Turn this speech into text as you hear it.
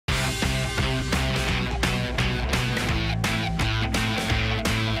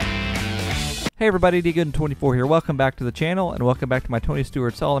Hey everybody, DGoodin24 here. Welcome back to the channel, and welcome back to my Tony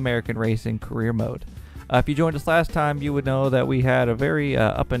Stewart's All-American Racing Career Mode. If you joined us last time, you would know that we had a very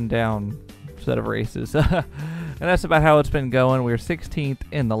up and down set of races. And that's about how it's been going. We're 16th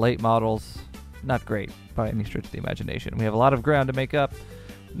in the late models. Not great by any stretch of the imagination. We have a lot of ground to make up.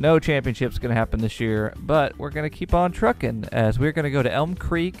 No championship's going to happen this year, but we're going to keep on trucking as we're going to go to Elm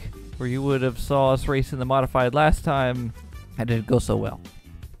Creek, where you would have saw us racing the modified last time. It didn't go so well.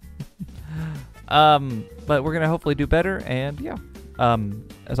 But we're going to hopefully do better, and yeah.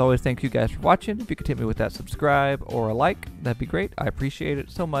 As always, thank you guys for watching. If you could hit me with that subscribe or a like, that'd be great. I appreciate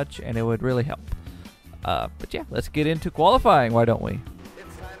it so much, and it would really help. But yeah, let's get into qualifying, why don't we?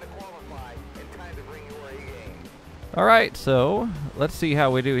 It's time to qualify and time to bring your A game. Alright, so let's see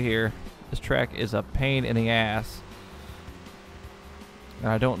how we do here. This track is a pain in the ass. And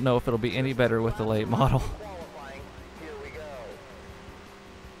I don't know if it'll be any better with the late model. Qualifying, here we go.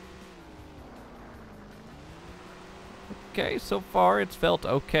 Okay, so far it's felt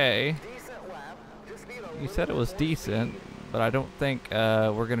okay. Decent lap. Just need a You said it was decent, but I don't think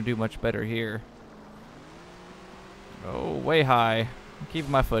we're going to do much better here. Oh, way high. I'm keeping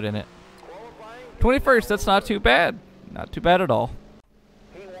my foot in it. 21st, that's not too bad. Not too bad at all.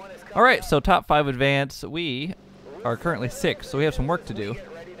 Alright, so top 5 advance. We are currently 6, so we have some work to do.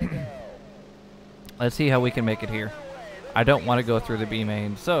 Let's see how we can make it here. I don't want to go through the B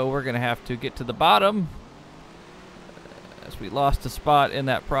main, so we're going to have to get to the bottom. As we lost a spot in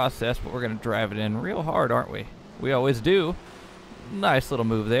that process, but we're going to drive it in real hard, aren't we? We always do. Nice little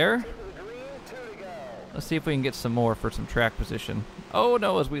move there. Let's see if we can get some more for some track position. Oh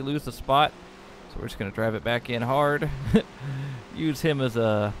no, as we lose the spot. So we're just going to drive it back in hard. Use him as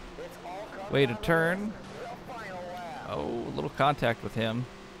a way to turn. Oh, a little contact with him.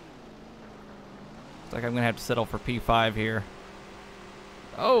 Looks like I'm going to have to settle for P5 here.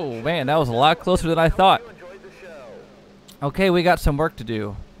 Oh man, that was a lot closer than I thought. Okay, we got some work to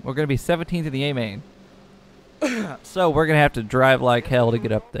do. We're going to be 17th in the A main. So we're going to have to drive like hell to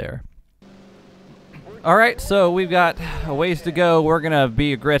get up there. Alright, so we've got a ways to go. We're going to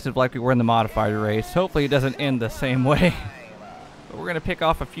be aggressive like we were in the modified race. Hopefully it doesn't end the same way. But we're going to pick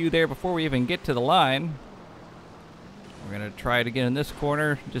off a few there before we even get to the line. We're going to try it again in this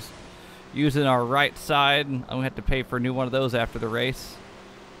corner. Just using our right side. I'm going to have to pay for a new one of those after the race.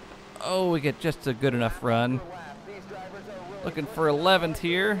 Oh, we get just a good enough run. Looking for 11th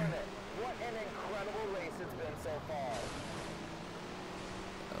here. What an incredible race it's been so far.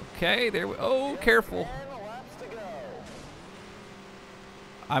 Okay, there we oh, careful. 10 laps to go.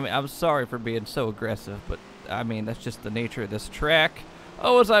 I mean, I'm sorry for being so aggressive, but I mean, that's just the nature of this track.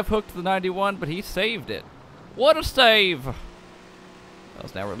 Oh, as I've hooked the 91, but he saved it. What a save! Well,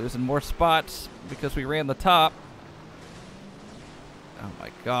 now we're losing more spots because we ran the top. Oh my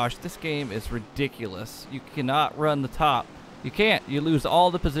gosh, this game is ridiculous. You cannot run the top. You can't. You lose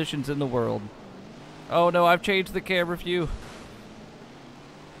all the positions in the world. Oh no, I've changed the camera view.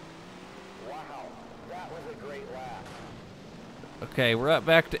 Wow, that was a great lap. Okay, we're up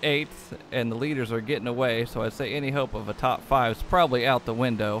back to 8th, and the leaders are getting away, so I'd say any hope of a top 5 is probably out the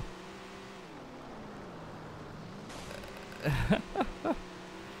window.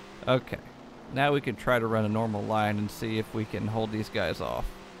 Okay, now we can try to run a normal line and see if we can hold these guys off.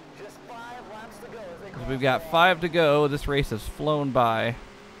 Just 5 laps to go as they cross We've got the 5 to go. This race has flown by.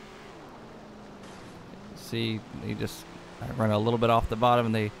 See, they just run a little bit off the bottom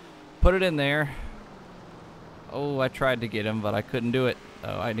and they put it in there. Oh, I tried to get him, but I couldn't do it.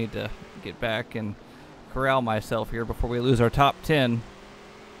 Oh, I need to get back and corral myself here before we lose our top 10.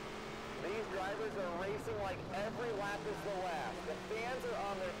 These drivers are racing like every lap is the last. The fans are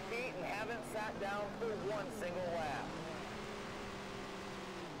on their feet and haven't sat down for one single lap.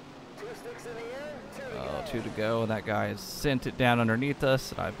 2 sticks in the air, 2 to go. 2 to go, and that guy has sent it down underneath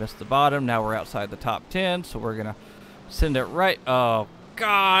us. I missed the bottom. Now we're outside the top 10, so we're going to send it right. Oh,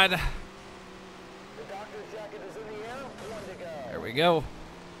 God. The doctor's jacket is in the air, 1 to go. There we go.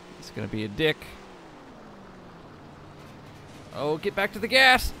 It's going to be a dick. Oh, get back to the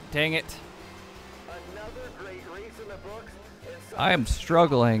gas. Dang it. Another great race in the books. I am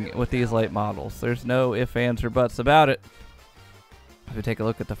struggling with these late models. There's no ifs, ands, or buts about it. If we take a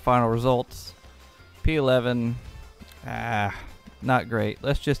look at the final results, P11, not great.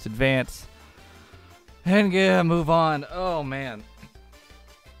 Let's just advance and move on. Oh man,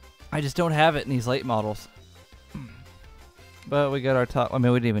 I just don't have it in these late models. But we got our top. I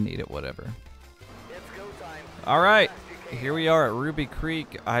mean, we didn't even need it. Whatever. It's go time. All right, here we are at Ruby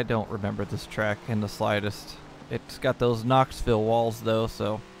Creek. I don't remember this track in the slightest. It's got those Knoxville walls though,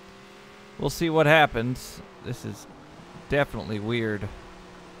 so we'll see what happens. This is definitely weird.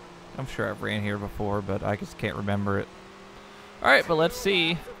 I'm sure I've ran here before, but I just can't remember it. Alright, but let's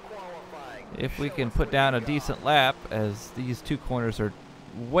see if we can put down a decent lap, as these two corners are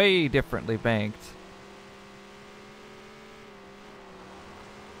way differently banked.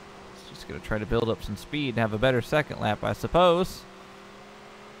 Just going to try to build up some speed and have a better second lap, I suppose.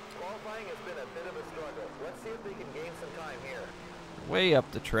 Qualifying has been a bit of a struggle. Let's see if they can gain some time here. Way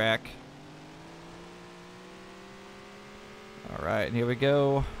up the track. Alright, and here we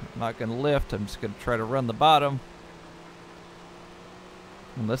go. I'm not going to lift. I'm just going to try to run the bottom.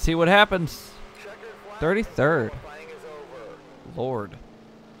 And let's see what happens. 33rd. Lord.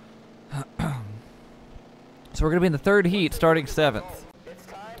 So we're going to be in the third heat, starting 7th.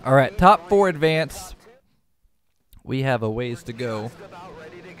 Alright, top 4 advance. We have a ways to go.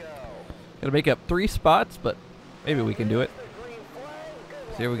 Gonna make up 3 spots, but maybe we can do it.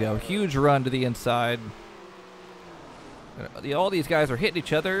 So here we go. Huge run to the inside. All these guys are hitting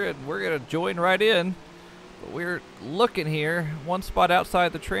each other, and we're going to join right in. But we're looking here. 1 spot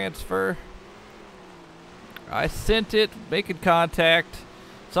outside the transfer. I sent it, making contact.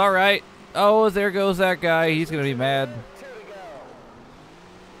 It's all right. Oh, there goes that guy. He's going to be mad.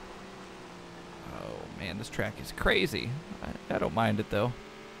 Oh, man, this track is crazy. I don't mind it, though.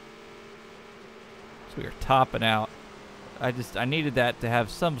 So we are topping out. I needed that to have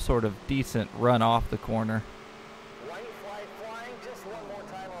some sort of decent run off the corner.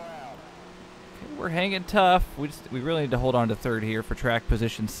 Okay, we're hanging tough. We really need to hold on to third here for track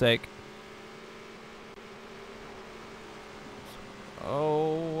position's sake.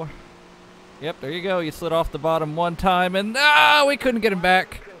 Oh, yep, there you go. You slid off the bottom 1 time, and we couldn't get him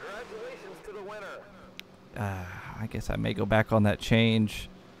back. Congratulations to the winner. I guess I may go back on that change.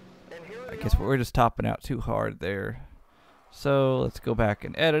 I guess we're just topping out too hard there. So let's go back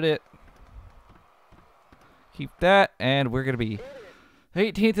and edit it. Keep that, and we're going to be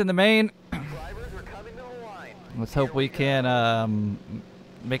 18th in the main. Let's hope we can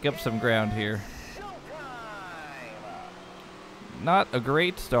make up some ground here. Not a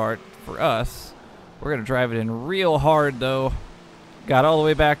great start for us. We're going to drive it in real hard, though. Got all the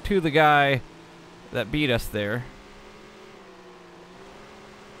way back to the guy that beat us there.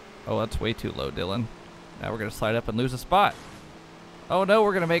 Oh, that's way too low, Dylan. Now we're going to slide up and lose a spot. Oh, no,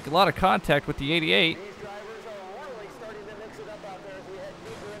 we're going to make a lot of contact with the 88. These drivers are really starting to mix it up out there as we head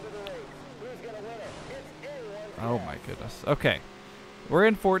deeper into the race. Who's going to win it? It's anyone's Oh, my goodness. Okay. We're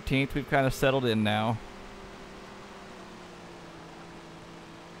in 14th. We've kind of settled in now.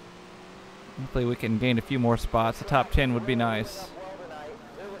 Hopefully we can gain a few more spots. The top 10 would be nice.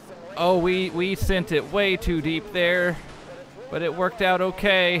 Oh, we sent it way too deep there. But it worked out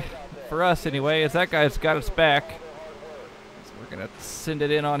okay. For us, anyway, as that guy's got us back. So we're going to send it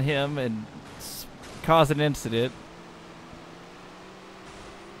in on him and cause an incident.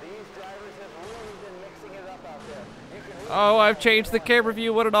 Oh, I've changed the camera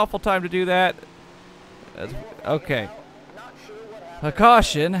view. What an awful time to do that. Okay. A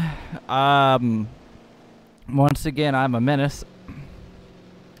caution. Once again, I'm a menace.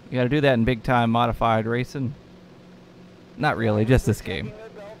 You got to do that in big time modified racing. Not really, just this game.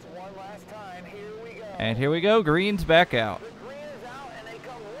 And here we go. Green's back out.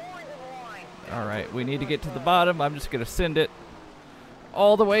 All right, we need to get to the bottom. I'm just going to send it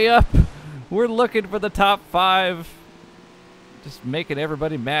all the way up. We're looking for the top 5. Just making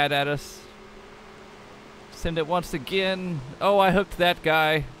everybody mad at us. Send it once again. Oh, I hooked that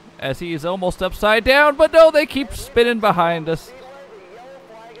guy as he's almost upside down, but no, they keep spinning behind us.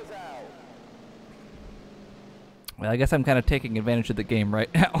 Well, I guess I'm kind of taking advantage of the game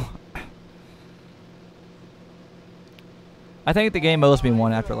right now. I think the game owes me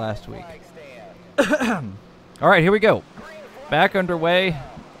one after last week. All right, here we go. Back underway.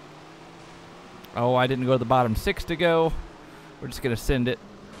 Oh, I didn't go to the bottom 6 to go. We're just going to send it.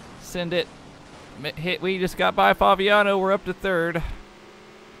 Send it. Hit. We just got by Fabiano. We're up to 3rd. I'm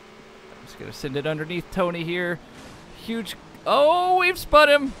just going to send it underneath Tony here. Huge. Oh, we've spun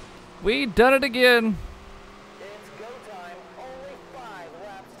him. We done it again. It's go time. Only 5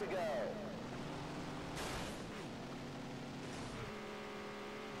 laps to go.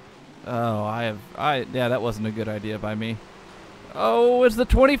 Oh, yeah, that wasn't a good idea by me. Oh, is the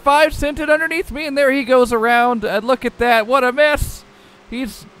 25 sent it underneath me, and there he goes around. Look at that. What a mess.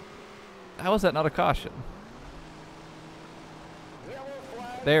 How is that not a caution?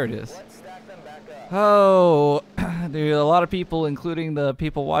 There it is. Oh, dude, a lot of people, including the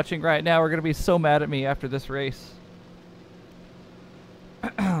people watching right now, are going to be so mad at me after this race.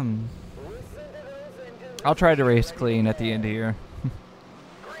 I'll try to race clean at the end here.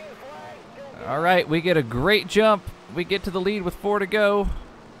 All right, we get a great jump. We get to the lead with 4 to go.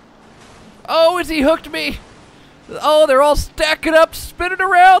 Oh, has he hooked me? Oh, they're all stacking up, spinning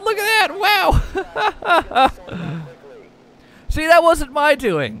around. Look at that. Wow. See, that wasn't my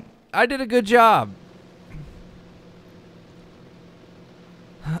doing. I did a good job.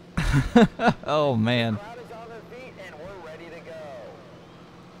 Oh, man.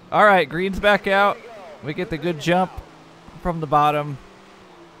 All right, green's back out. We get the good jump from the bottom.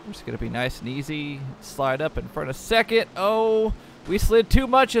 It's going to be nice and easy. Slide up in front of second. Oh, we slid too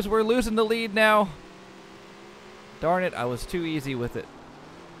much as we're losing the lead now. Darn it, I was too easy with it.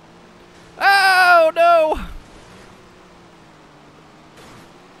 Oh, no.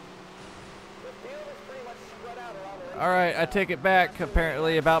 All right, I take it back,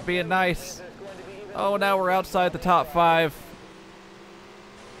 apparently, about being nice. Oh, now we're outside the top 5.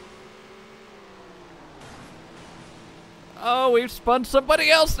 Oh, we've spun somebody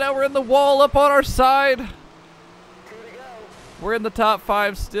else. Now we're in the wall up on our side. We're in the top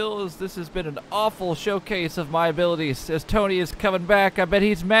 5 still, as this has been an awful showcase of my abilities. As Tony is coming back, I bet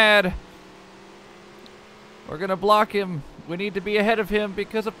he's mad. We're going to block him. We need to be ahead of him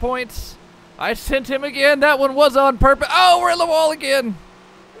because of points. I sent him again. That one was on purpose. Oh, we're in the wall again.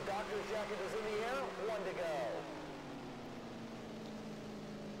 The doctor's jacket is in the air. 1 to go.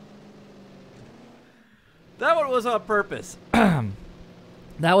 That one was on purpose.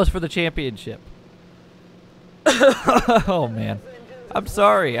 That was for the championship. Oh, man. I'm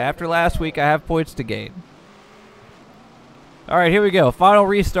sorry. After last week, I have points to gain. All right, here we go. Final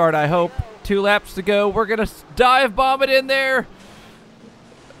restart, I hope. 2 laps to go. We're going to dive bomb it in there.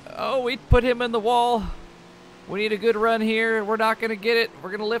 Oh, we put him in the wall. We need a good run here. We're not going to get it. We're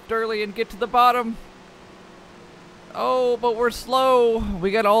going to lift early and get to the bottom. Oh, but we're slow.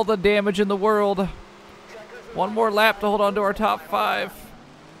 We got all the damage in the world. 1 more lap to hold on to our top 5.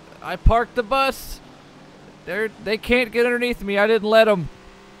 I parked the bus. They can't get underneath me. I didn't let them.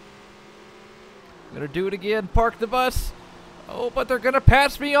 I'm going to do it again. Park the bus. Oh, but they're going to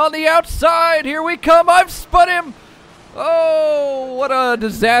pass me on the outside. Here we come. I've spun him. Oh, what a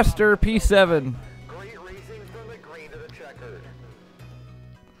disaster, P7. Great racing from the green to the checkered.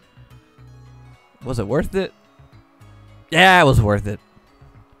 Was it worth it? Yeah, it was worth it.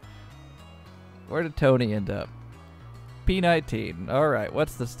 Where did Tony end up? P19. All right,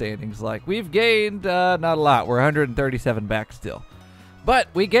 what's the standings like? We've gained not a lot. We're 137 back still. But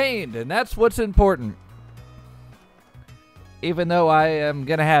we gained, and that's what's important. Even though I am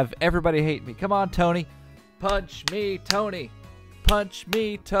going to have everybody hate me. Come on, Tony. Punch me, Tony. Punch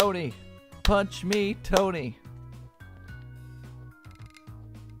me, Tony. Punch me, Tony.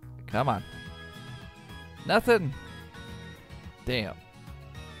 Come on. Nothing. Damn.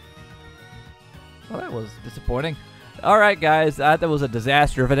 Well, that was disappointing. All right, guys. That was a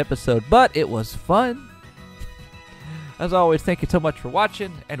disaster of an episode, but it was fun. As always, thank you so much for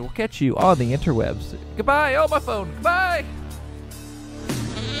watching, and we'll catch you on the interwebs. Goodbye. Oh, my phone. Goodbye.